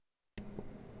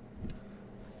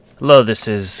Hello, this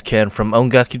is Ken from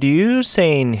Ongaku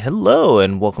saying hello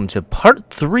and welcome to part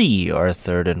 3, our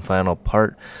third and final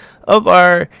part of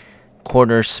our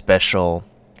corner special.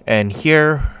 And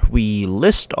here we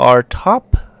list our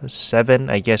top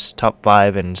 7, I guess top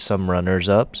 5 and some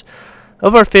runners-ups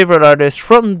of our favorite artists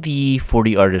from the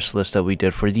 40 artist list that we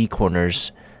did for the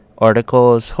corners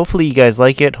articles. Hopefully you guys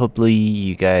like it. Hopefully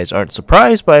you guys aren't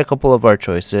surprised by a couple of our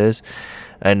choices.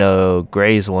 I know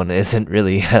Gray's one isn't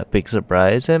really a big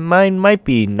surprise, and mine might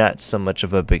be not so much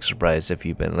of a big surprise if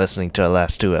you've been listening to our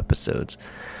last 2 episodes.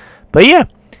 But yeah,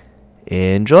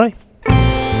 enjoy!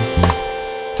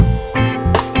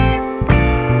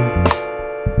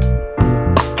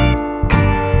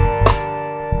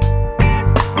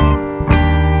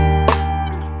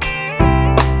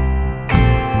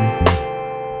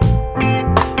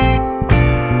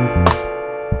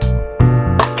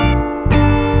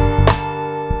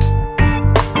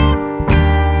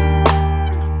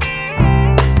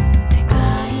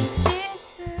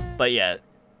 But yeah,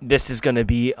 this is going to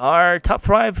be our top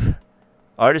 5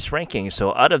 artist ranking.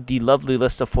 So out of the lovely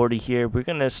list of 40 here, we're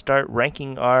going to start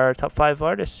ranking our top 5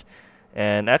 artists.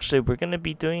 And actually, we're going to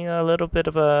be doing a little bit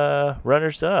of a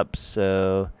runners-up.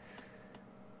 So,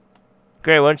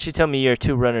 Gray, why don't you tell me your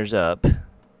 2 runners-up?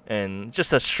 And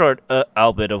just a short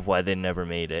albit of why they never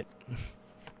made it.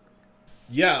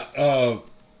 Yeah,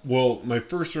 well, my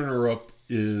first runner-up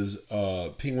is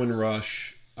Penguin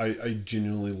Rush. I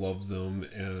genuinely love them,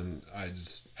 and I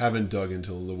just haven't dug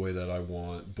into them the way that I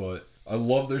want. But I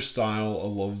love their style. I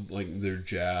love their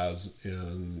jazz,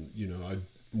 and I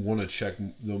want to check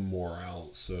them more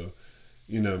out. So,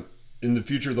 in the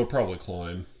future they'll probably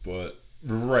climb, but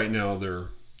right now they're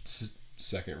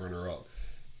second runner-up.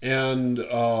 And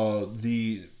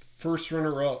the first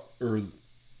runner-up, the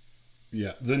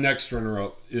next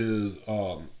runner-up is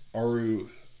Al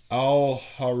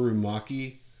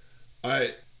Harumaki.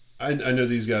 I know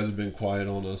these guys have been quiet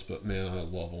on us, but man, I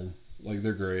love them.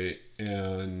 They're great,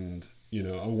 and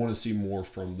I want to see more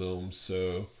from them.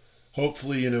 So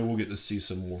hopefully, we'll get to see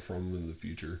some more from them in the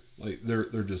future.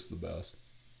 They're just the best.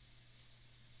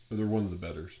 Or they're one of the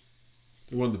betters.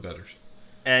 They're one of the betters.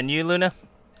 And you, Luna?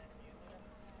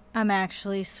 I'm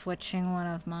actually switching one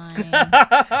of mine.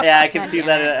 Yeah, I can see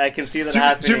that. I can see that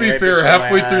happening. To be fair,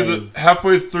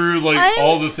 halfway through,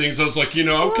 all the things, I was like, I kind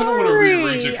of want to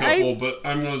rearrange a couple, but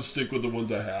I'm going to stick with the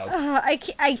ones I have.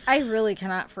 I really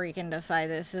cannot freaking decide.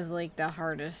 This is the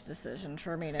hardest decision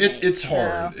for me to make. It's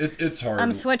hard. It's hard.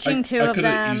 I'm switching 2 of them. I could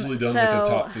have easily done a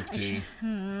top 15.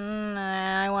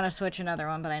 I want to switch another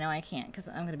one, but I know I can't because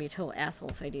I'm going to be a total asshole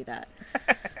if I do that.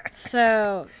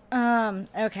 So,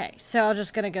 okay. So I'm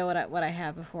just going to go with what I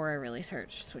have before I really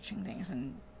start switching things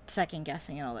and second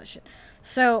guessing and all that shit.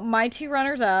 So my 2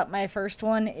 runners up, my first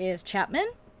one is Chapman.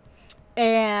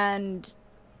 And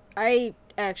I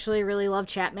actually really love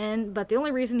Chapman, but the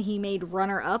only reason he made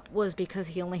runner up was because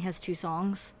he only has 2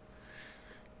 songs.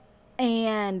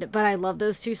 But I love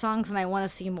those 2 songs and I want to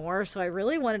see more, so I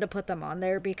really wanted to put them on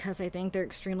there because I think they're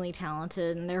extremely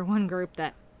talented and they're one group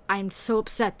that I'm so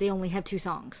upset they only have 2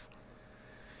 songs.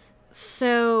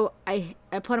 So I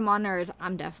put them on there as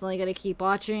I'm definitely going to keep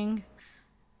watching,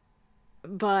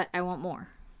 but I want more.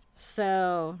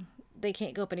 So they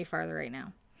can't go up any farther right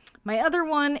now. My other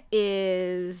one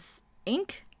is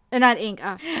Ink. Not Ink.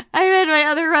 My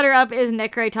other runner-up is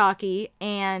Nick Raitaki,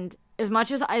 and as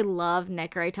much as I love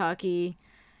Nick Raitaki,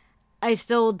 I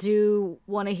still do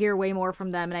want to hear way more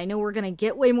from them, and I know we're going to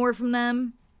get way more from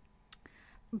them,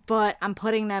 but I'm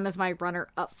putting them as my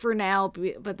runner-up for now.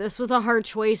 But this was a hard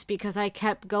choice because I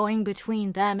kept going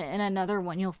between them and another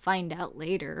one you'll find out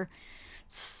later.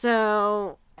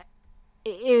 So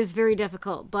it was very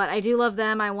difficult, but I do love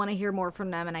them. I want to hear more from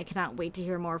them, and I cannot wait to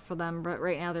hear more from them, but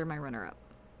right now they're my runner-up.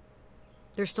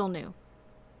 They're still new.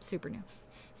 Super new.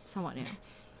 Somewhat new.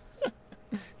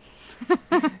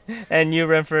 And you,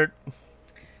 Renford?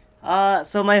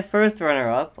 So my first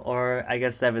runner-up, or I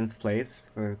guess 7th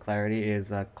place for clarity,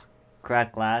 is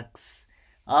Crack Lax.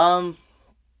 I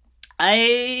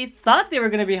thought they were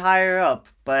gonna be higher up,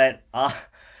 but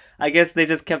I guess they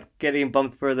just kept getting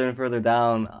bumped further and further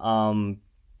down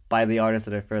by the artists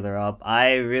that are further up.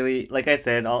 I really, like I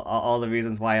said, all the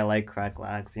reasons why I like Crack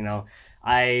Lax.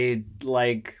 I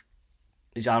like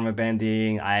genre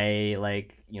bending. I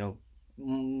like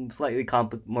slightly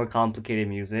more complicated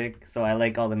music, so I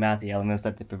like all the mathy elements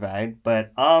that they provide.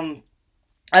 But I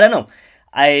don't know,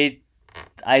 I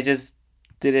just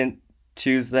didn't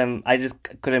choose them. I just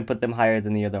couldn't put them higher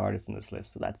than the other artists in this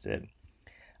list, so that's it.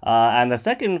 And the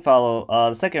second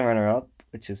runner up,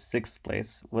 which is 6th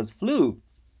place, was Flu.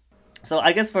 So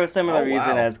I guess for a similar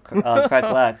reason as Crack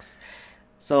Lax,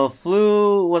 So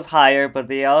Flu was higher, but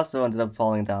they also ended up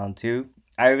falling down too.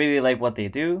 I really like what they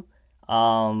do.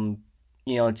 Um,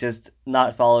 just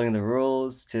not following the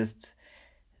rules, just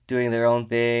doing their own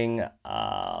thing.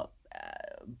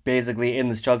 Basically in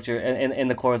the structure, in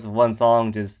the course of one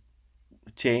song, just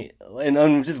change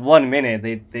in just 1 minute.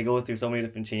 They go through so many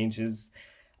different changes.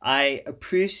 I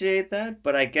appreciate that,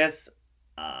 but I guess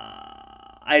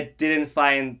I didn't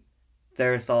find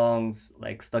their songs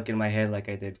like stuck in my head like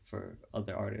I did for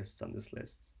other artists on this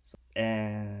list. So,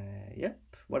 and yep.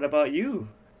 What about you,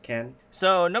 Ken?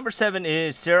 So number 7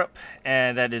 is Syrup,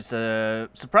 and that is a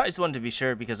surprise one to be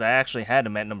sure because I actually had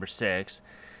him at number 6,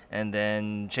 and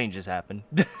then changes happened.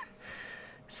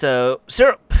 So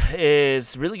Syrup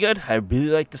is really good. I really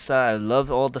like the style. I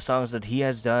love all the songs that he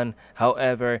has done.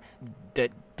 However,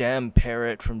 that damn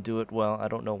parrot from Do It Well, I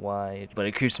don't know why, but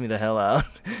it creeps me the hell out.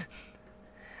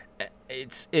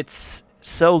 It's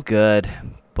so good,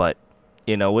 but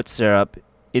with Syrup,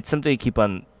 it's something to keep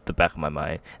on the back of my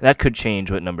mind. That could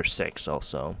change with number 6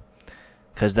 also,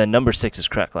 because then number 6 is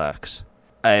Cracklax.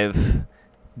 I've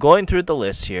going through the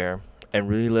list here and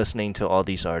really listening to all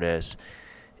these artists.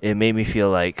 It made me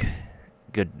feel like,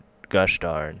 good gosh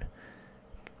darn,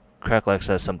 Cracklax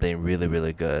has something really,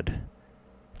 really good.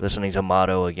 Listening to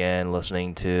Motto again,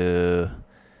 listening to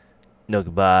No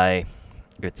Goodbye,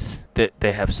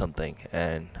 they have something,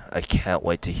 and I can't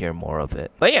wait to hear more of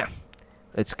it. But yeah,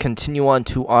 let's continue on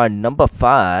to our number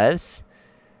 5s.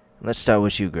 Let's start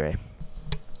with you, Gray.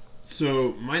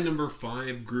 So my number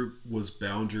 5 group was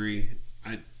Boundary.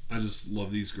 I just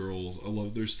love these girls. I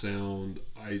love their sound.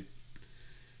 I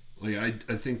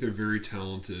think they're very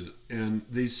talented, and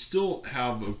they still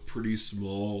have a pretty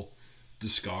small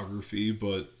discography,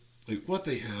 but like what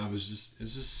they have is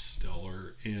just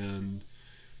stellar, and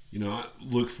I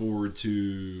look forward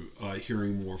to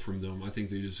hearing more from them. I think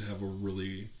they just have a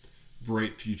really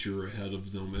bright future ahead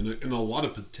of them, and a lot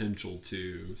of potential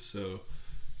too. So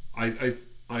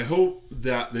I hope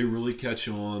that they really catch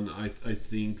on. I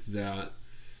think that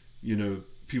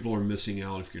people are missing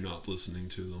out if you're not listening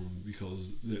to them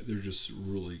because they're just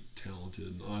really talented.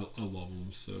 And I love them.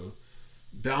 So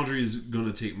Boundary is going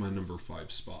to take my number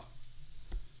 5 spot.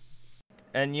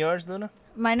 And yours, Luna?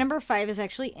 My number 5 is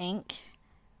actually Ink.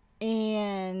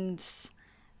 And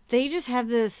they just have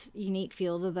this unique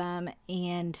feel to them.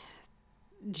 And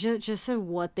just of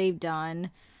what they've done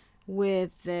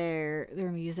with their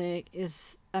music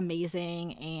is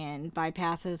amazing, and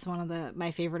Bypass is one of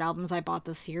my favorite albums I bought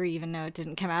this year, even though it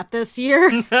didn't come out this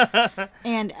year.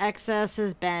 And Excess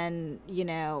has been,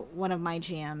 one of my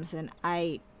jams, and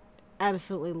I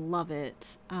absolutely love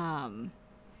it.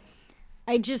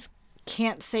 I just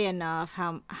can't say enough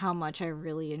how much I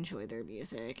really enjoy their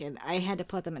music, and I had to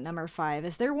put them at number 5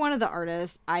 as they're one of the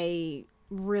artists I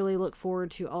really look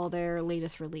forward to all their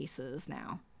latest releases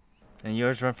now. And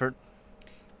yours, Renford?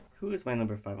 Who is my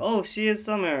number 5? Oh, She Is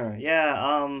Summer.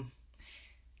 Yeah,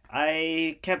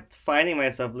 I kept finding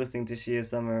myself listening to She Is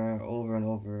Summer over and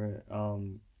over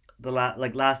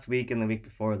last week and the week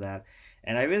before that.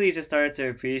 And I really just started to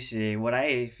appreciate what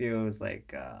I feel is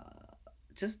like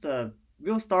just a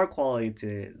real star quality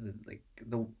to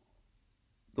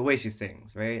the way she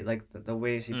sings, right? Like the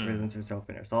way she presents herself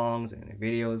in her songs and in her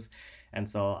videos. And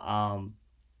so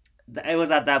it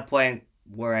was at that point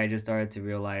where I just started to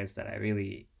realize that I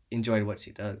really enjoyed what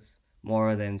she does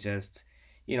more than just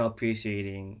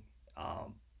appreciating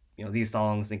these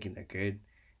songs, thinking they're good,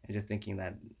 and just thinking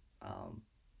that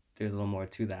there's a little more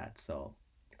to that. So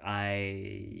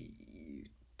I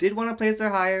did want to place her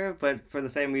higher, but for the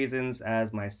same reasons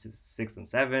as my 6 and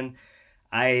 7,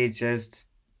 I just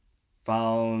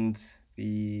found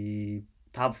the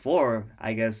top 4,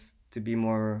 I guess, to be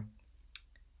more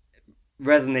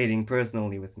resonating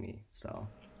personally with me. So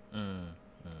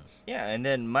yeah, and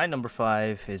then my number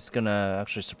 5 is gonna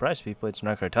actually surprise people. It's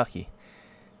Narcotaki.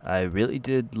 I really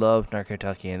did love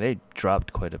Narcotaki, and they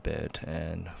dropped quite a bit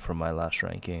and from my last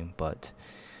ranking, but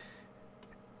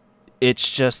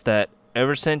it's just that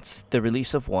ever since the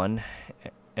release of 1,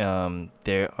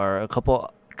 there are a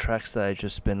couple tracks that I've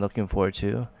just been looking forward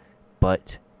to,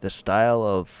 but the style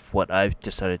of what I've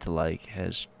decided to like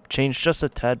has changed just a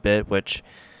tad bit, which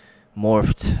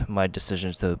morphed my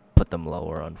decisions to put them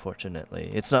lower, unfortunately.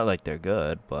 It's not like they're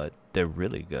good, but they're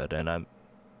really good, and I'm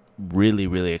really,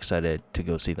 really excited to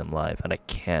go see them live, and I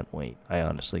can't wait. I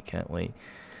honestly can't wait.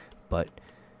 But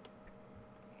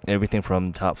everything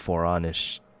from top 4 on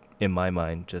is, in my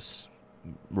mind, just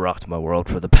rocked my world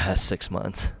for the past 6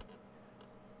 months.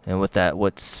 And with that,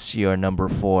 what's your number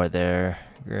 4 there,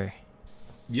 Gray?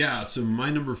 Yeah, so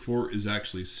my number 4 is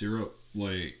actually Syrup.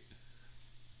 Like,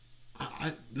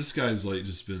 this guy's like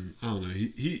just been, I don't know.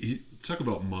 He talk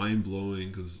about mind blowing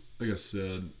because, like I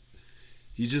said,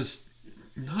 he just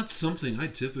not something I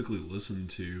typically listen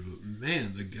to, but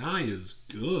man, the guy is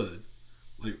good,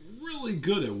 like really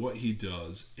good at what he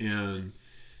does, and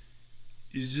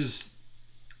he's just.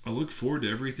 I look forward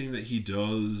to everything that he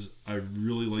does. I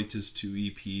really liked his 2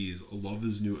 EPs. I love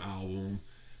his new album.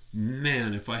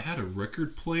 Man, if I had a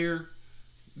record player,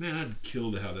 man, I'd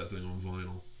kill to have that thing on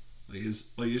vinyl.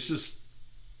 It's just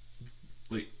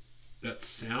like that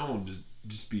sound would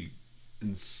just be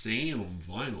insane on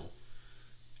vinyl.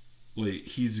 Like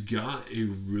he's got a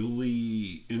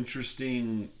really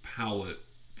interesting palette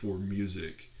for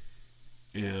music,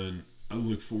 and I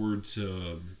look forward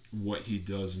to what he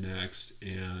does next.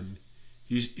 And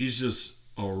he's just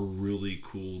a really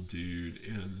cool dude,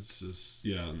 and it's just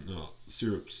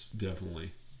Syrup's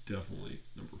definitely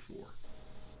number 4.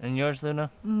 And yours,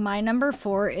 Luna? My number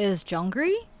 4 is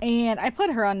Jungri, and I put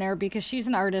her on there because she's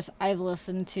an artist I've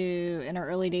listened to in her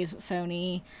early days with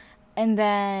Sony, and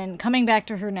then coming back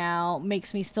to her now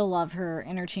makes me still love her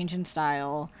interchange in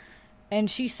style. And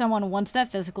she's someone, once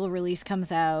that physical release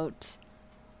comes out,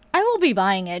 I will be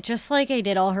buying it just like I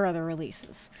did all her other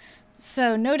releases.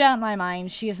 So no doubt in my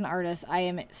mind, she is an artist. I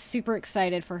am super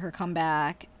excited for her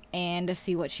comeback and to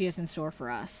see what she has in store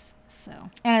for us. So,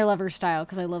 and I love her style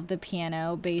because I love the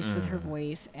piano bass with her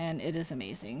voice, and it is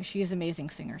amazing. She is an amazing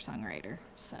singer-songwriter.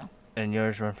 So. And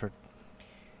yours, Renford?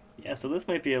 Yeah, so this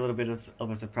might be a little bit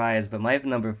of a surprise, but my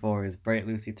number 4 is Bright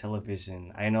Lucy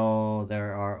Television. I know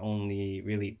there are only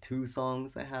really 2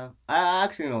 songs I have.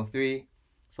 Actually, no, 3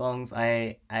 songs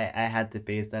I had to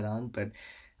base that on, but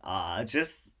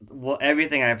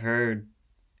everything I've heard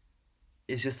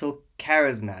is just so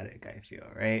charismatic, I feel,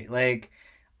 right? Like,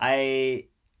 I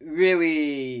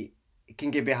really can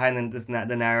get behind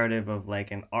the narrative of like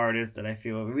an artist that I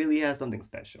feel really has something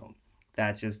special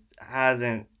that just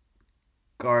hasn't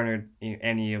garnered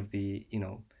any of the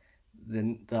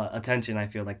the attention I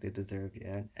feel like they deserve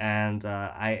yet. And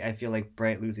I feel like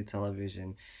Bright Lucy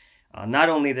Television, not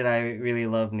only did I really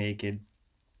love Naked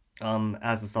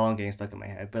as the song getting stuck in my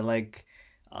head, but like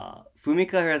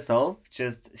Fumika herself,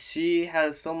 she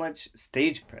has so much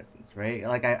stage presence, right?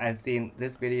 Like I've seen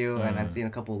this video and I've seen a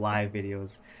couple live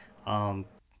videos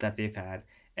that they've had,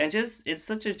 and just it's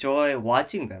such a joy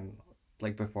watching them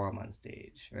like perform on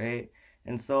stage, right?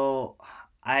 And so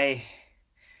I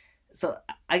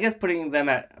guess putting them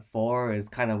at 4 is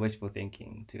kind of wishful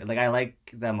thinking too. Like I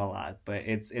like them a lot, but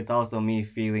it's also me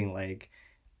feeling like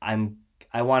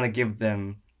I want to give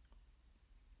them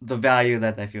the value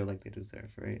that I feel like they deserve,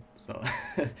 right? So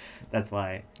that's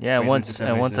why. Yeah, once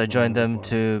I joined them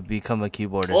to become a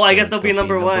keyboardist. Oh, I guess they'll be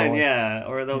number 1, yeah,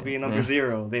 or they'll be number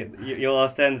 0. You'll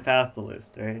ascend past the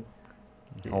list, right?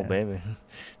 Oh, baby.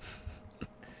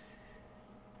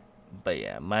 But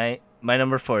yeah, my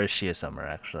number 4 is Shia Summer,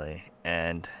 actually,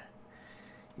 and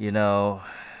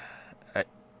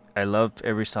I love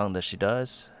every song that she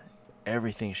does.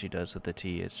 Everything she does with the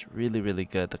T is really, really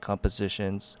good. The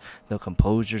compositions, the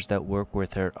composers that work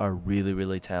with her are really,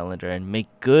 really talented and make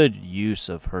good use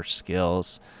of her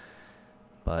skills.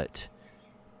 But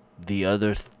the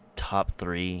other top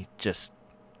 3 just,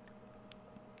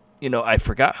 I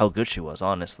forgot how good she was,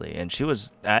 honestly. And she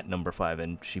was at number 5,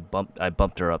 and I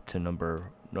bumped her up to number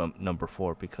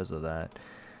 4 because of that.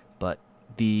 But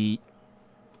the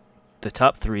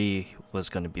top 3 was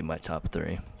going to be my top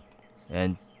 3.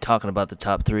 And talking about the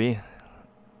top 3,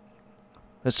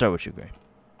 let's start with you, Gray.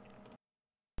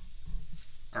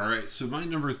 All right, so my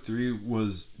number 3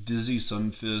 was Dizzy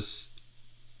Sunfist.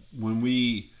 When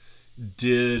we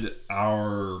did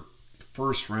our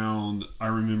first round, I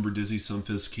remember Dizzy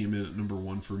Sunfist came in at number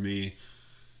 1 for me,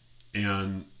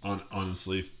 and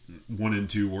honestly, 1 and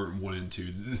 2 weren't 1 and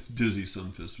 2. Dizzy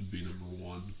Sunfist would be number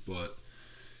 1, but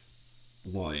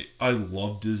like I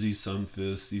love Dizzy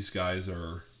Sunfist. These guys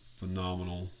are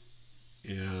phenomenal,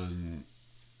 and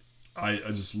I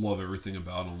just love everything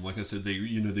about them. Like I said, they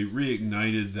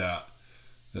reignited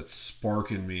that spark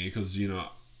in me, because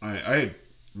I had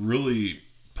really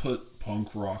put punk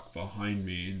rock behind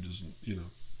me and just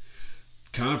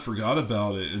kind of forgot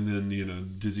about it, and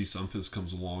then Dizzy Sunfist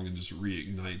comes along and just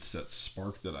reignites that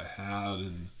spark that I had.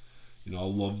 And I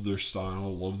love their style,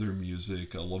 I love their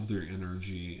music, I love their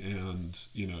energy, and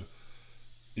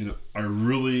I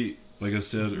really, like I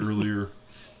said earlier,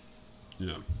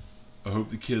 I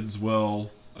hope the kid's well.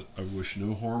 I wish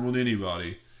no harm on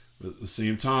anybody. But at the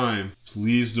same time,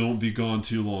 please don't be gone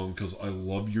too long, because I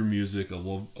love your music. I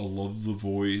love the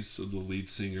voice of the lead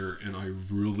singer, and I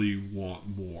really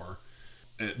want more.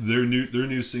 Their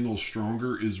new single,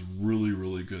 Stronger, is really,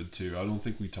 really good too. I don't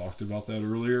think we talked about that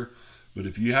earlier, But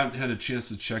if you haven't had a chance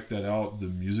to check that out, the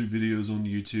music videos on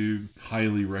YouTube,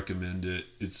 highly recommend it.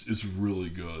 It's really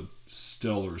good.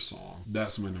 Stellar song.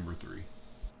 That's my number 3.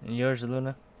 And yours,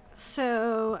 Luna?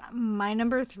 So my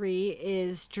number 3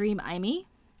 is Dream Imi.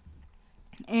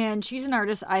 And she's an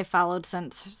artist I followed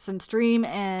since Dream,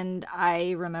 and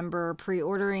I remember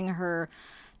pre-ordering her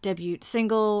debut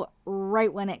single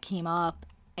right when it came up.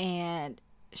 And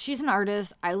she's an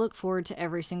artist I look forward to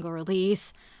every single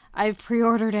release. I've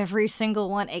pre-ordered every single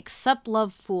one except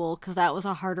Love Fool, because that was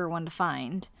a harder one to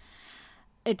find.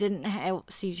 It didn't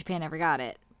see Japan ever got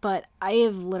it, but I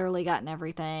have literally gotten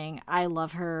everything. I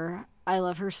love her. I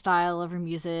love her style, love her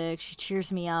music. She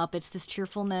cheers me up. It's this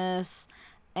cheerfulness.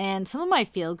 And some of my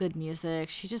feel-good music,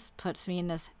 she just puts me in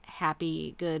this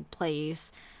happy, good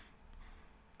place.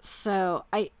 So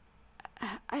I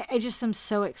just am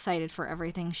so excited for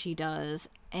everything she does.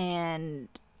 And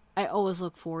I always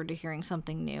look forward to hearing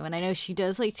something new. And I know she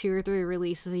does like 2 or 3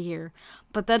 releases a year,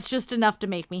 but that's just enough to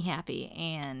make me happy.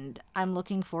 And I'm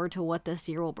looking forward to what this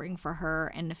year will bring for her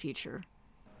in the future.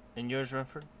 And yours,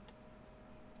 Renford?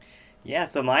 Yeah,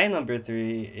 so my number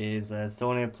 3 is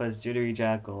Sona plus Jittery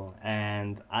Jackal,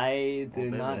 and I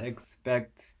did not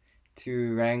expect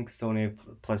to rank Sona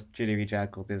plus Jittery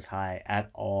Jackal this high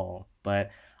at all, but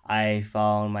I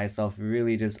found myself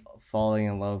really just falling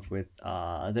in love with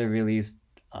the release,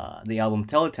 the album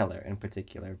Tellteller in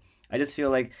particular. I just feel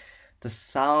like the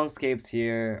soundscapes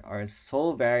here are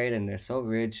so varied and they're so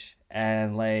rich,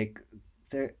 and like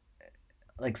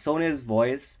Sona's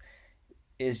voice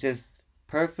is just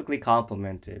perfectly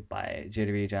complemented by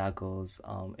Jittery Jackal's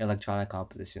electronic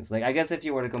compositions. Like, I guess if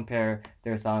you were to compare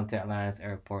their sound to Atlantis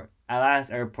Airport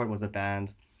was a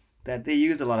band that they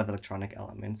used a lot of electronic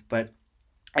elements, but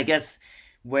I guess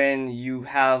when you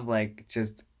have like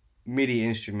just MIDI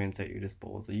instruments at your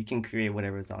disposal, you can create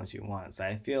whatever sounds you want. So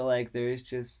I feel like there's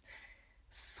just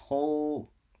so,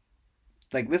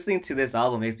 like, listening to this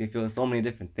album makes me feel so many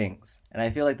different things, and I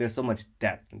feel like there's so much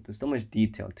depth and there's so much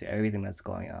detail to everything that's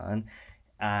going on.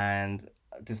 And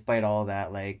despite all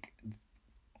that, like,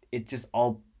 it just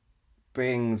all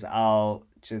brings out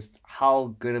just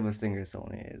how good of a singer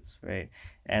Sona is, right?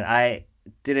 And I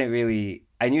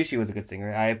knew she was a good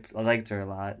singer. I liked her a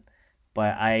lot,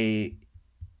 but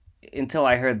until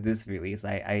I heard this release,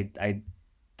 I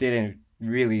didn't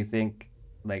really think,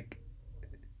 like,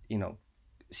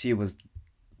 she was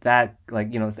that,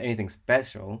 like, anything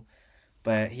special.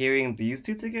 But hearing these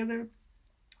two together,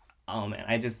 oh man,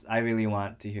 I really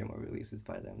want to hear more releases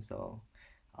by them. So,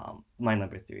 my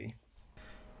number 3.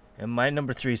 And my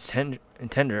number 3 is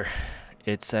Tender.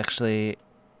 It's actually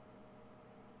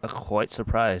a quite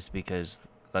surprise because,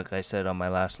 like I said on my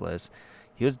last list,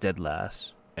 he was dead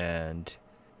last. And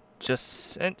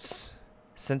just since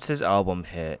his album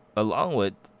hit, along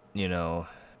with,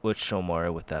 with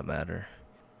Shomar, with that matter,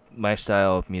 my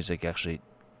style of music actually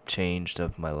changed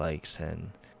of my likes,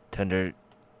 and Tender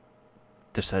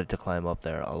decided to climb up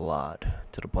there a lot,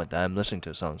 to the point that I'm listening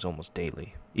to songs almost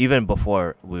daily. Even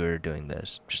before we were doing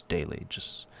this, just daily.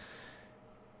 Just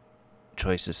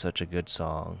Choice is such a good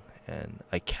song, and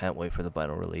I can't wait for the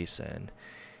vinyl release. And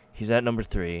he's at number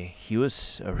 3. He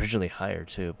was originally higher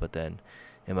too, but then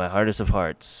in my hardest of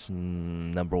hearts,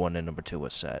 number 1 and number 2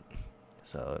 was set.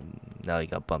 So now he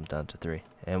got bumped down to 3.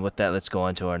 And with that, let's go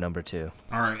on to our number 2.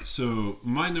 All right, so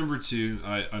my number 2,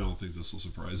 I don't think this will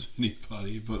surprise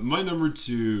anybody, but my number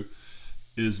 2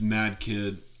 is Mad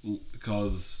Kid,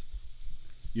 because,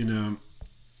 I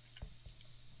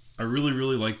really,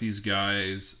 really like these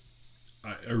guys.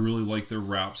 I really like their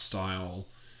rap style.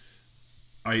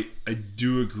 I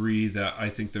do agree that I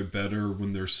think they're better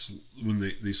when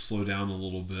they slow down a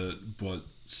little bit, but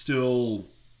still,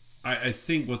 I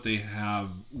think what they have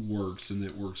works, and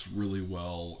it works really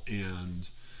well. And,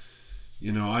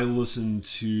 I listened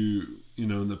to,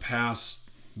 in the past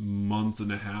month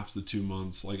and a half to 2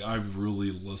 months, like, I've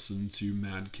really listened to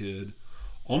Mad Kid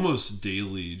almost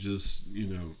daily, just,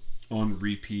 on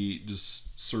repeat,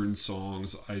 just certain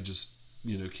songs I just,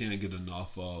 can't get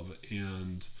enough of.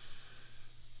 And,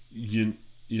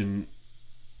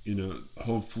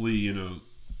 hopefully,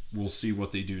 we'll see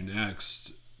what they do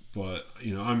next. But,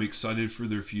 I'm excited for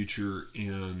their future,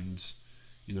 and,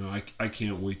 I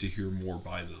can't wait to hear more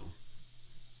by them.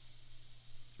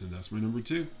 And that's my number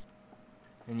 2.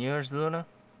 And yours, Luna?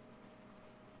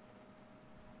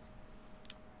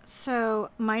 So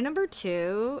my number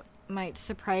 2 might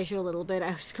surprise you a little bit.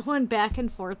 I was going back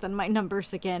and forth on my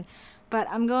numbers again, but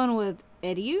I'm going with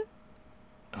Edu.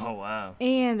 Oh, wow.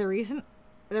 And the reason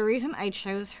I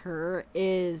chose her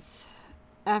is,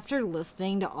 after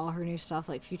listening to all her new stuff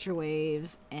like Future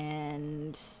Waves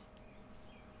and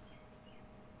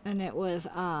and it was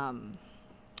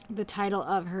the title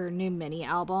of her new mini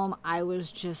album. I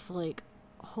was just like,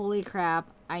 holy crap,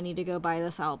 I need to go buy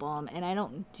this album. And I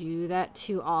don't do that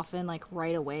too often, like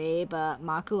right away, but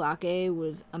Makuake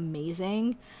was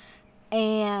amazing.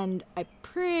 And I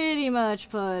pretty much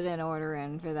put an order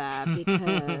in for that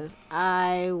because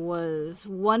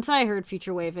once I heard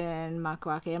Future Wave and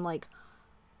Makuake, I'm like,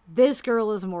 this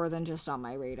girl is more than just on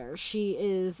my radar. She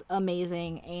is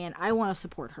amazing and I want to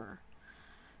support her.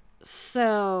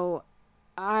 So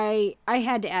I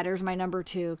had to add her as my number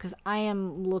 2 because I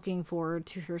am looking forward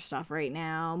to her stuff right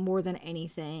now more than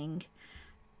anything.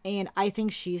 And I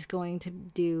think she's going to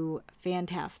do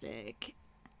fantastic.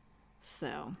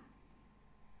 So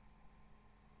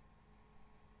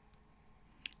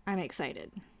I'm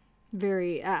excited.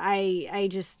 Very, I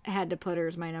just had to put her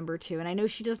as my number 2. And I know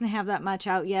she doesn't have that much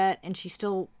out yet, and she's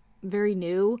still very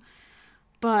new,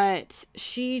 but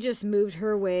she just moved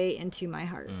her way into my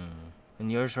heart.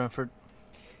 And yours, Renford?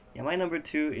 Yeah, my number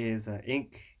 2 is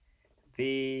Ink.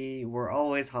 They were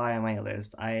always high on my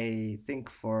list. I think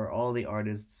for all the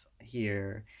artists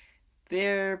here,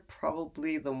 they're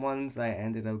probably the ones I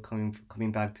ended up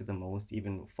coming back to the most,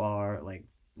 even far, like,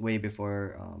 way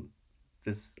before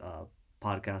this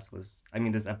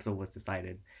this episode was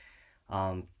decided.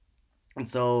 And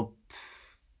so,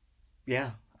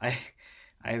 yeah, I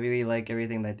really like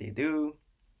everything that they do.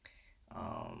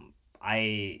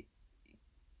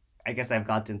 I guess I've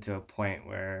gotten to a point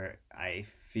where I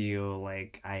feel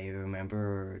like I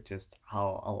remember just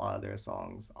how a lot of their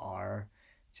songs are.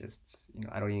 Just,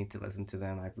 I don't need to listen to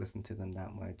them. I've listened to them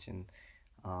that much. And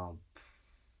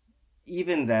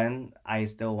even then, I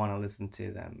still want to listen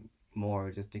to them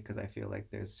more just because I feel like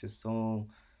the songs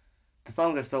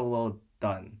are so well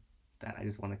done that I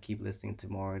just want to keep listening to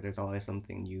more. There's always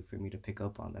something new for me to pick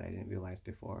up on that I didn't realize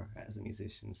before as a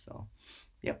musician. So,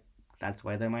 yep, that's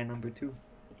why they're my number 2.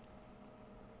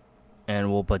 And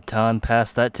we'll baton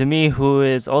pass that to me, who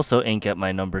is also Ink at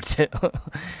my number 2.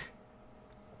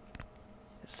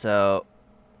 So,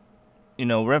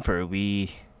 Renford,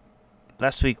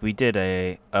 last week we did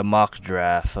a mock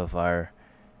draft of our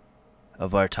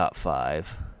top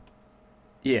 5.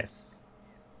 Yes.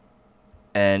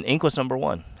 And Ink was number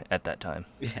 1 at that time.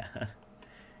 Yeah.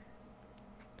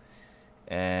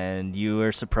 And you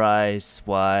were surprised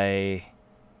why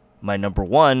my number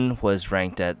 1 was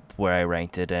ranked at where I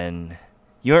ranked it, and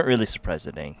you weren't really surprised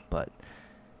at Ink, but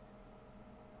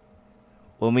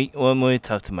when we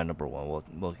talk to my number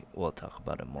 1, we'll talk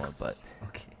about it more. But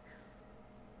Okay.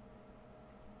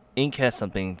 Ink has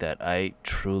something that I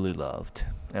truly loved,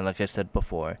 and like I said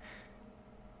before,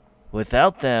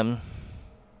 without them,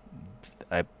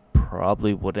 I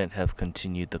probably wouldn't have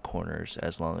continued the corners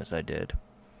as long as I did.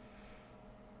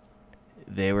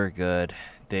 They were good.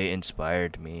 They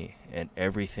inspired me, and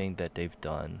everything that they've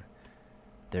done,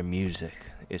 their music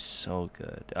is so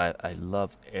good. I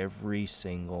love every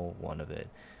single one of it.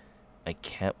 I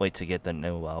can't wait to get the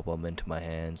new album into my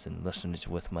hands and listen to it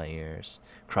with my ears.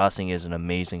 Crossing is an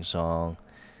amazing song.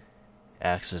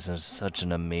 Axis is such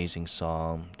an amazing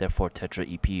song. Therefore, Tetra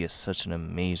EP is such an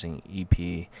amazing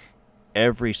EP.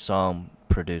 Every song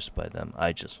produced by them,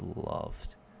 I just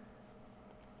loved.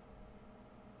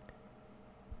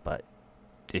 But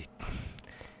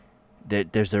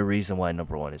there's a reason why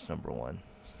number 1 is number 1.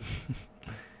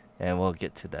 And we'll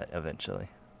get to that eventually.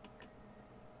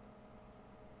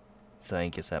 So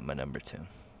Ink is at my number 2.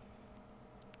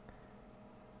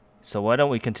 So why don't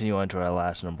we continue on to our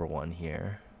last number 1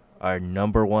 here. Our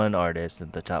number 1 artist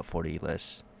in the top 40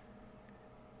 list.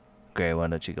 Gray, why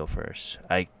don't you go first?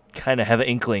 I kind of have an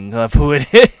inkling of who it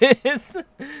is.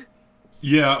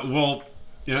 Yeah, well,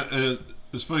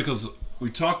 it's funny because we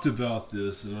talked about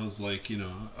this, and I was like,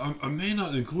 I may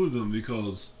not include them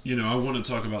because, I want to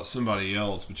talk about somebody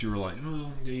else, but you were like,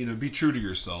 well, be true to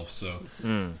yourself. So,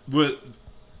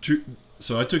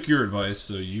 so I took your advice.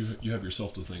 So you have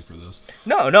yourself to thank for this.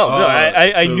 No.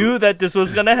 I knew that this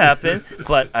was gonna happen,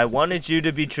 but I wanted you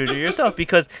to be true to yourself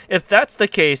because if that's the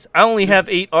case, I only have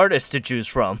 8 artists to choose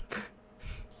from.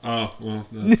 Oh, well,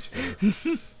 that's fair.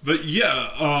 But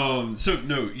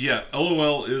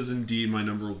LOL is indeed my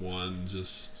number 1.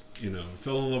 Just,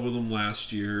 fell in love with them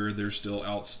last year. They're still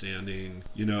outstanding.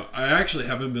 I actually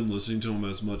haven't been listening to them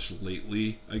as much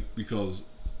lately because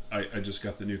I just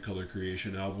got the new Color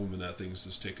Creation album, and that thing's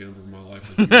just taken over my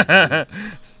life.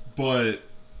 But,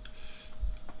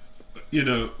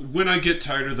 when I get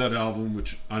tired of that album,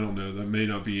 which I don't know, that may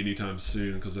not be anytime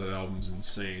soon because that album's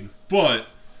insane. But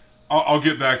I'll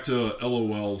get back to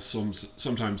LOL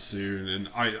sometime soon, and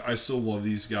I still love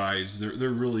these guys. They're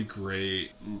really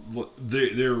great.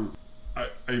 I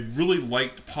really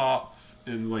liked Pop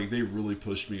and like they really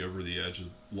pushed me over the edge of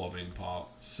loving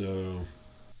pop. So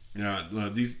yeah,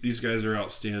 these guys are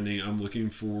outstanding. I'm looking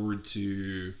forward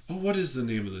to. Oh, what is the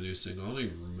name of the new single? I don't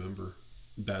even remember.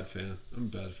 Bad fan. I'm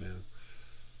a bad fan.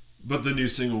 But the new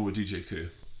single with DJ Koo.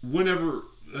 Whenever,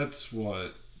 that's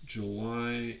what,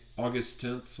 August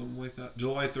 10th, something like that?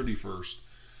 July 31st.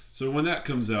 So when that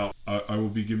comes out, I will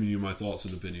be giving you my thoughts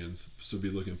and opinions. So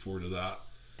be looking forward to that.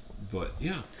 But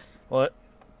yeah. Well,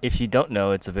 if you don't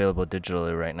know, it's available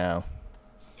digitally right now.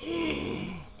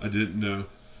 I didn't know.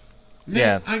 Man,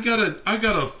 Yeah. I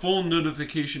got a phone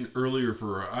notification earlier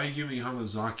for Ayumi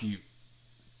Hamazaki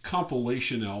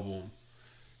compilation album.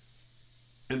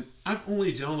 And I've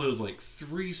only downloaded like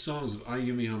 3 songs of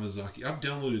Ayumi Hamazaki. I've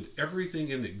downloaded everything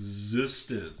in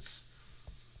existence.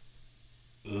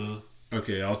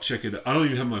 Okay, I'll check it out. I don't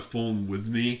even have my phone with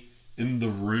me in the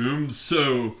room,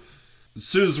 so as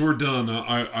soon as we're done,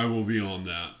 I will be on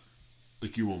that.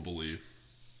 Like you won't believe.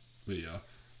 But yeah,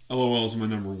 LOL is my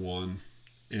number 1,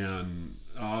 and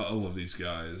I love these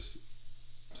guys.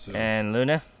 So And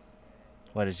Luna,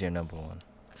 what is your number 1?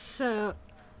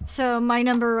 So my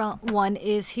number 1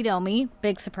 is Hidomi.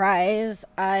 Big surprise.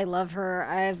 I love her.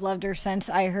 I've loved her since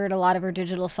I heard a lot of her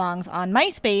digital songs on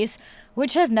MySpace,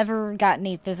 which have never gotten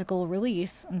a physical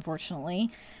release, unfortunately.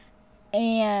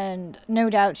 And no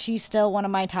doubt she's still one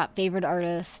of my top favorite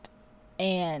artists.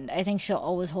 And I think she'll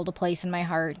always hold a place in my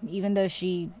heart, even though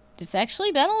it's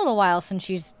actually been a little while since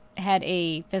she's had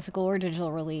a physical or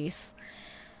digital release.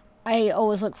 I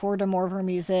always look forward to more of her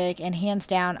music, and hands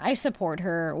down, I support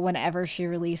her whenever she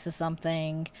releases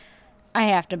something. I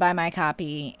have to buy my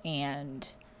copy,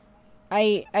 and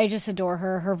I just adore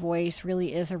her. Her voice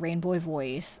really is a rainbow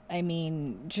voice. I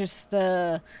mean, just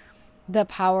the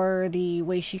power, the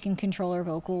way she can control her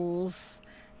vocals.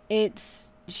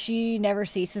 She never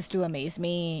ceases to amaze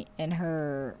me in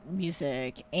her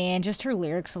music, and just her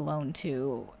lyrics alone,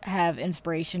 too, have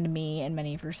inspiration to me in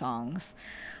many of her songs.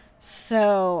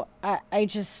 So I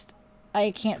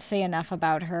can't say enough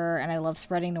about her, and I love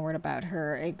spreading the word about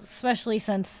her, especially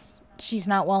since she's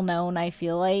not well known, I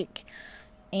feel like,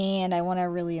 and I want to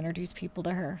really introduce people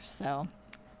to her. So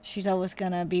she's always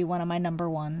going to be one of my number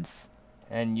 1s.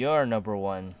 And your number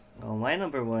 1? Oh, my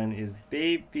number 1 is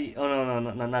Baby. Oh no,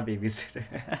 not Babysitter.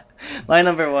 My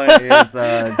number 1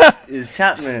 is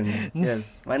Chapman.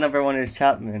 Yes, my number 1 is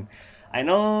Chapman. I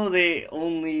know they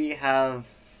only have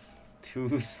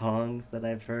 2 songs that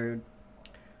I've heard,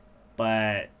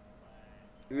 but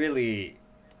really,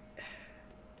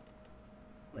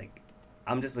 like,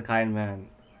 I'm Just a Kind Man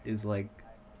is like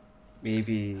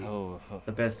maybe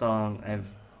the best song I've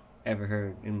ever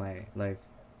heard in my life,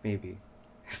 maybe.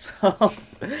 So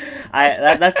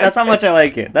that's how much I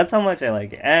like it. That's how much I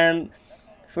like it. And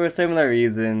for a similar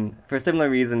reasoning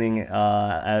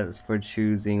as for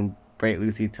choosing Bright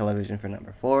Lucy Television for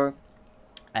number 4,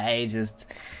 I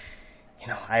just,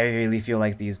 I really feel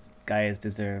like these guys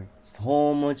deserve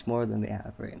so much more than they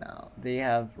have right now. They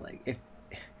have, like, if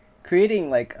creating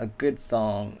like a good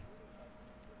song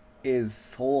is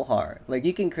so hard. Like,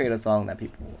 you can create a song that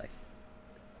people like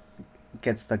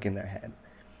get stuck in their head,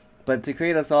 but to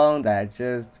create a song that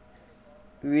just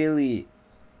really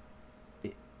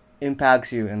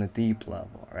impacts you in a deep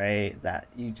level, right? That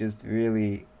you just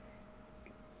really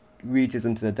reaches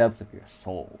into the depths of your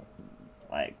soul.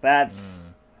 Like,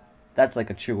 that's like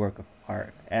a true work of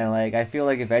art. And like, I feel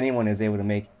like if anyone is able to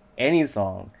make any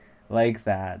song like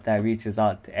that reaches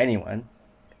out to anyone,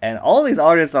 and all these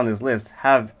artists on this list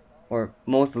have, or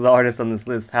most of the artists on this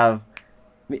list have,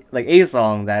 like, a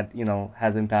song that,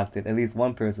 has impacted at least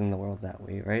one person in the world that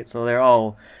way, right? So they're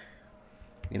all,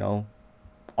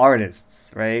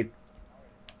 artists, right?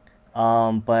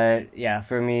 But yeah,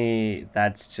 for me,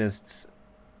 that's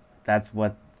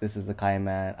what This Is a Kind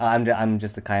Man. I'm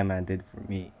Just a Kind Man did for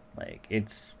me. Like,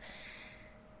 it's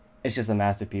just a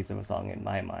masterpiece of a song in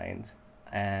my mind,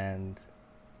 and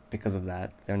because of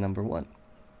that, they're number 1.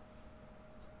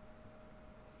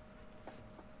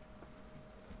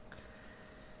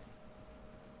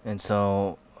 And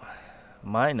so,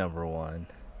 my number 1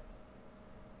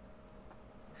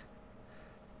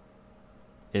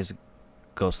 is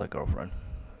Ghost Like Girlfriend.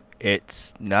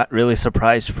 It's not really a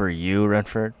surprise for you,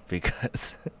 Renford,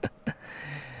 because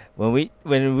when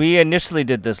we initially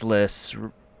did this list,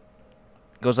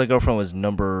 Ghost Like Girlfriend was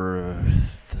number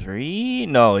 3?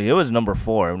 No, it was number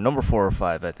 4. Number 4 or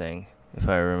 5, I think, if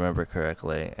I remember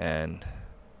correctly. And,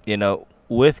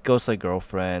 with Ghost Like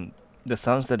Girlfriend, the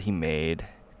songs that he made,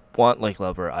 Want Like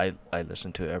Lover, I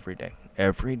listen to every day.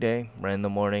 Every day, right in the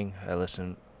morning, I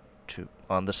listen to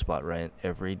On the Spot, right,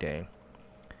 every day.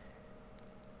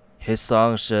 His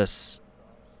songs just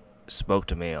spoke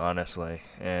to me, honestly,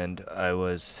 and I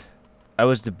was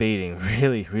debating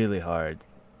really, really hard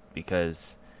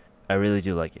because I really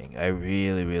do like Ink. I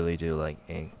really, really do like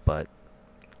Ink, but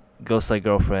Ghostlight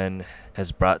Girlfriend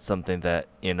has brought something that,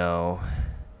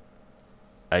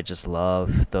 I just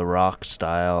love. The rock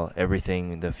style,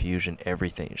 everything, the fusion,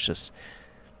 everything. It's just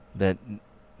the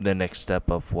next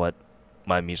step of what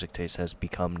my music taste has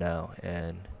become now,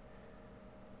 and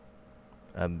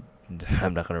I'm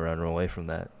not gonna run away from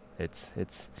that. It's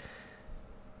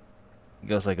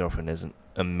Ghostlight Girlfriend is an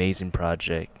amazing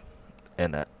project,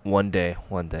 and one day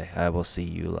I will see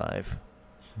you live.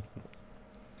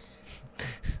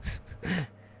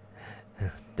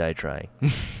 Die trying.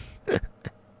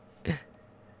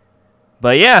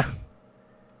 But yeah,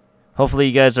 hopefully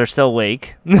you guys are still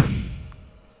awake.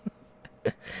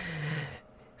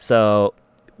 So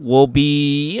we'll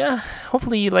be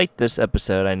hopefully you liked this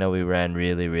episode. I know we ran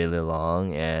really, really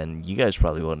long, and you guys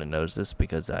probably wouldn't notice this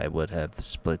because I would have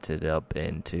split it up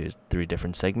into 3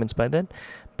 different segments by then.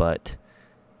 But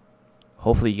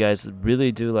hopefully you guys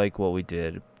really do like what we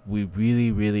did. We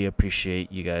really, really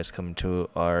appreciate you guys coming to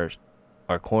our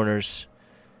corners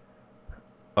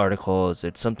articles.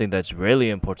 It's something that's really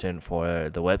important for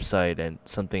the website and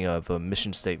something of a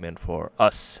mission statement for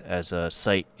us as a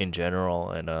site in general,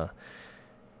 and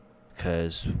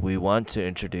because we want to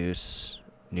introduce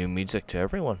new music to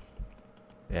everyone,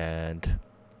 and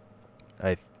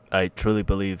I truly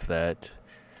believe that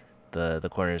the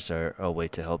corners are a way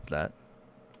to help that,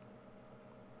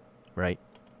 right?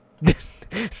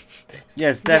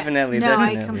 Yes, definitely. Yes. No,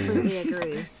 definitely. I completely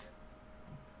agree.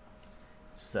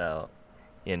 So,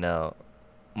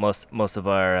 most of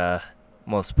our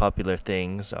most popular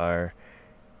things are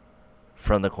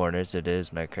from the corners. It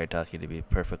is Nightcray Talkie, to be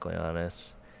perfectly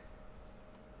honest.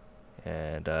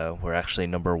 And we're actually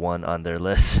number 1 on their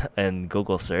list in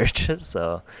Google search,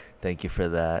 so thank you for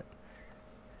that.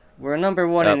 We're number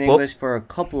 1 in English for a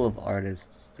couple of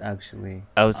artists, actually.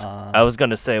 I was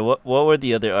gonna say, what were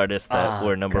the other artists that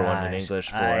were number 1 in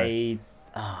English for?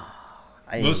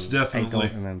 Most definitely. I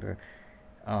don't remember.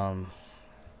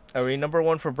 Are we number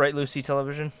 1 for Bright Lucy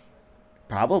Television?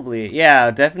 Probably, yeah,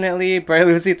 definitely Bright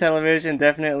Lucy Television,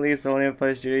 definitely Sonia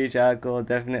plus Yuri Jackal,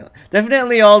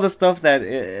 definitely all the stuff that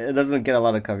it doesn't get a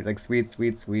lot of coverage, like Sweets.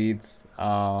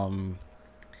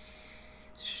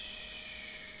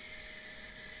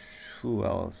 Who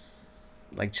else?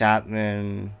 Like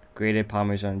Chapman, Grated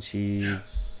Parmesan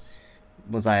Cheese,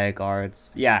 Mosaic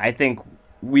Arts. Yeah, I think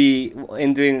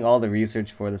in doing all the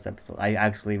research for this episode, I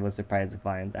actually was surprised to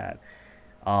find that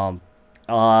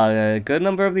a good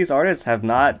number of these artists have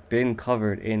not been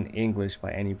covered in English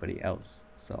by anybody else.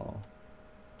 So,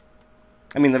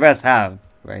 I mean, the rest have,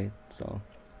 right? So,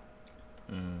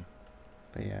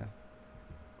 but yeah.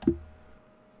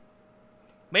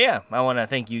 But yeah, I want to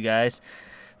thank you guys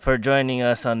for joining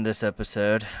us on this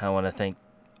episode. I want to thank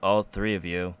all 3 of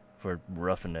you for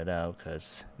roughing it out,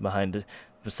 because behind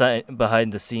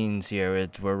the scenes here,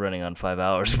 we're running on 5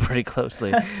 hours pretty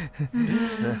closely.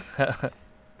 So,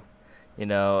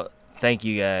 thank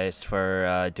you guys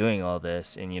for doing all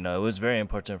this. And, it was very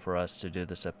important for us to do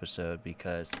this episode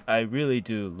because I really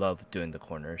do love doing the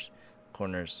corners.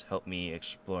 Corners help me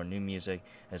explore new music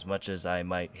as much as I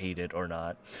might hate it or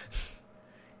not.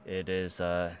 It's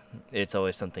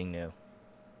always something new.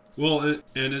 Well,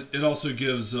 it also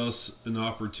gives us an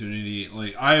opportunity.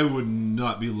 Like, I would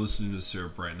not be listening to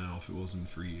Syrup right now if it wasn't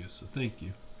for you. So thank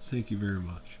you. Thank you very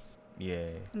much.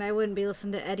 Yay. And I wouldn't be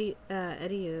listening to Eddie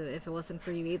if it wasn't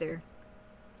for you either.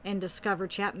 And Discover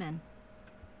Chapman.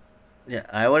 Yeah,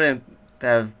 I wouldn't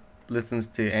have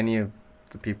listened to any of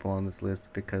the people on this list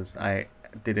because I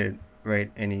didn't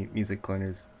write any music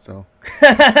corners. So,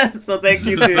 so thank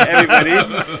you to everybody.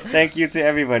 Thank you to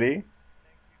everybody,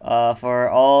 for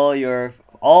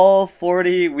all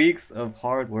 40 weeks of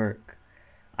hard work.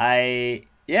 It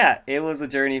was a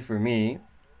journey for me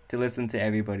to listen to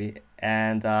everybody,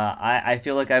 and I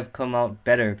feel like I've come out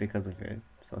better because of it.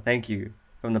 So thank you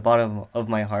from the bottom of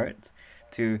my heart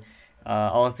to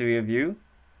all 3 of you,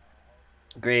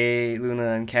 Gray,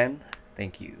 Luna, and Ken.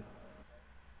 Thank you.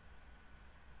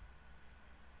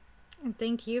 And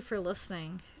thank you for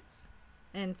listening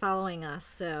and following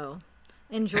us,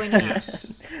 and joining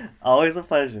us. Always a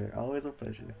pleasure. Always a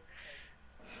pleasure.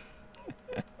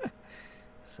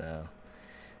 So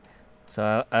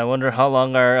I wonder how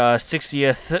long our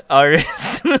 60th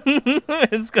artist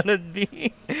is gonna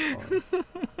be.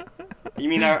 You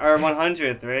mean our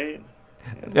 100th, right?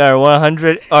 Our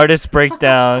 100 artist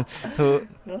breakdown.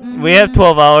 We have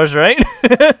 12 hours, right?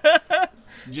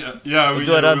 Yeah, we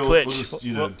do it on Twitch. We'll just,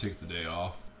 take the day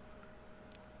off.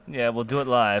 Yeah, we'll do it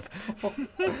live.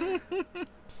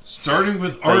 Starting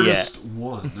with artist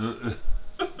 1.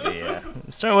 Yeah.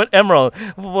 Start with Emerald.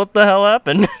 What the hell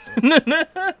happened?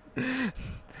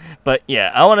 But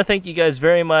yeah, I want to thank you guys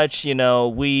very much.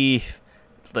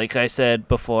 Like I said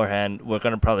beforehand, we're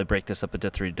going to probably break this up into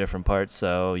 3 different parts,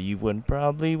 so you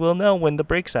probably will know when the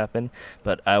breaks happen.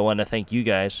 But I want to thank you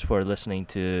guys for listening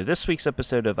to this week's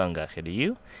episode of Ongaku to You.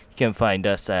 You can find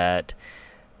us at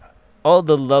all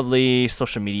the lovely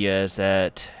social medias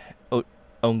at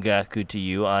Ongaku to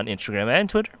You on Instagram and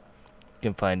Twitter. You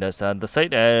can find us on the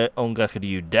site at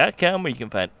ongakutoyou.com, where you can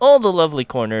find all the lovely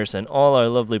corners and all our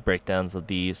lovely breakdowns of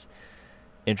these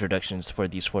introductions for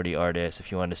these 40 artists,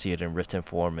 if you want to see it in written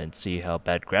form and see how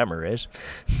bad grammar is,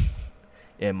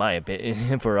 in my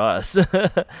opinion, for us.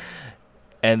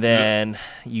 And then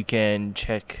you can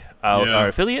check out our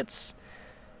affiliates.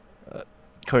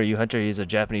 Koryu Hunter, he's a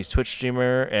Japanese Twitch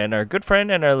streamer, and our good friend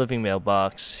and our living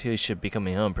mailbox. He should be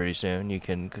coming home pretty soon. You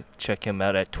can check him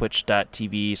out at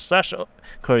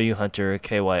twitch.tv/Koryu Hunter,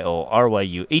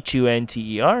 KYORYUHUNTER.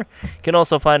 You can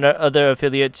also find our other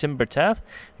affiliate, Timber Taft.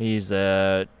 He's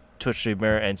a Twitch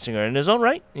streamer and singer in his own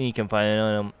right. And you can find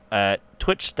him at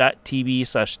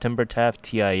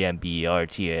twitch.tv/TimberTaft,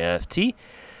 TIMBERTAFT.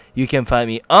 You can find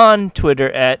me on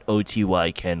Twitter at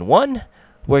OTYKen1.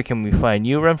 Where can we find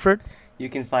you, Renford? You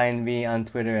can find me on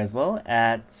Twitter as well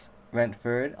at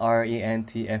Rentford,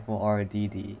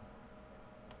 RENTFORDD.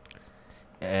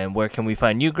 And where can we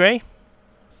find you, Gray?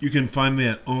 You can find me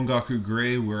at Ongaku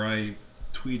Gray, where I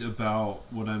tweet about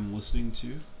what I'm listening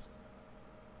to.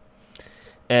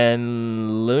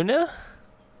 And Luna?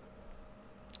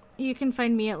 You can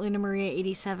find me at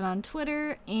LunaMaria87 on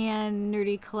Twitter and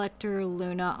Nerdy Collector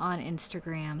Luna on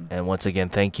Instagram. And once again,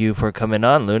 thank you for coming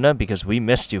on, Luna, because we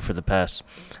missed you for the past,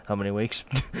 how many weeks?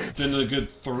 Been a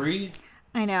good 3.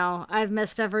 I know. I've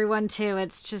missed everyone too.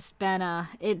 It's been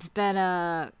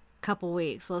a couple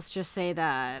weeks. Let's just say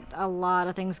that. A lot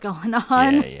of things going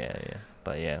on. Yeah.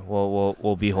 But yeah,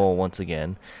 we'll be whole once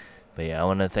again. But yeah, I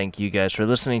want to thank you guys for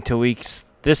listening to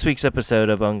this week's episode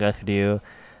of Ongaku to You.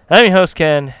 I'm your host,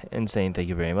 Ken, and saying thank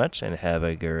you very much, and have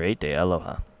a great day.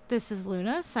 Aloha. This is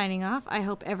Luna signing off. I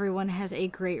hope everyone has a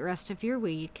great rest of your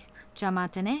week.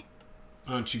 Jamata ne.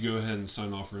 Why don't you go ahead and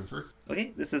sign off, Renford?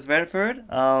 Okay, this is Renford.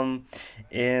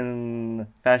 In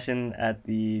fashion at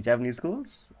the Japanese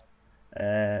schools.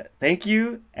 Thank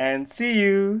you, and see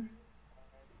you.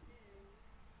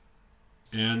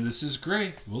 And this is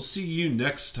Gray. We'll see you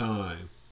next time.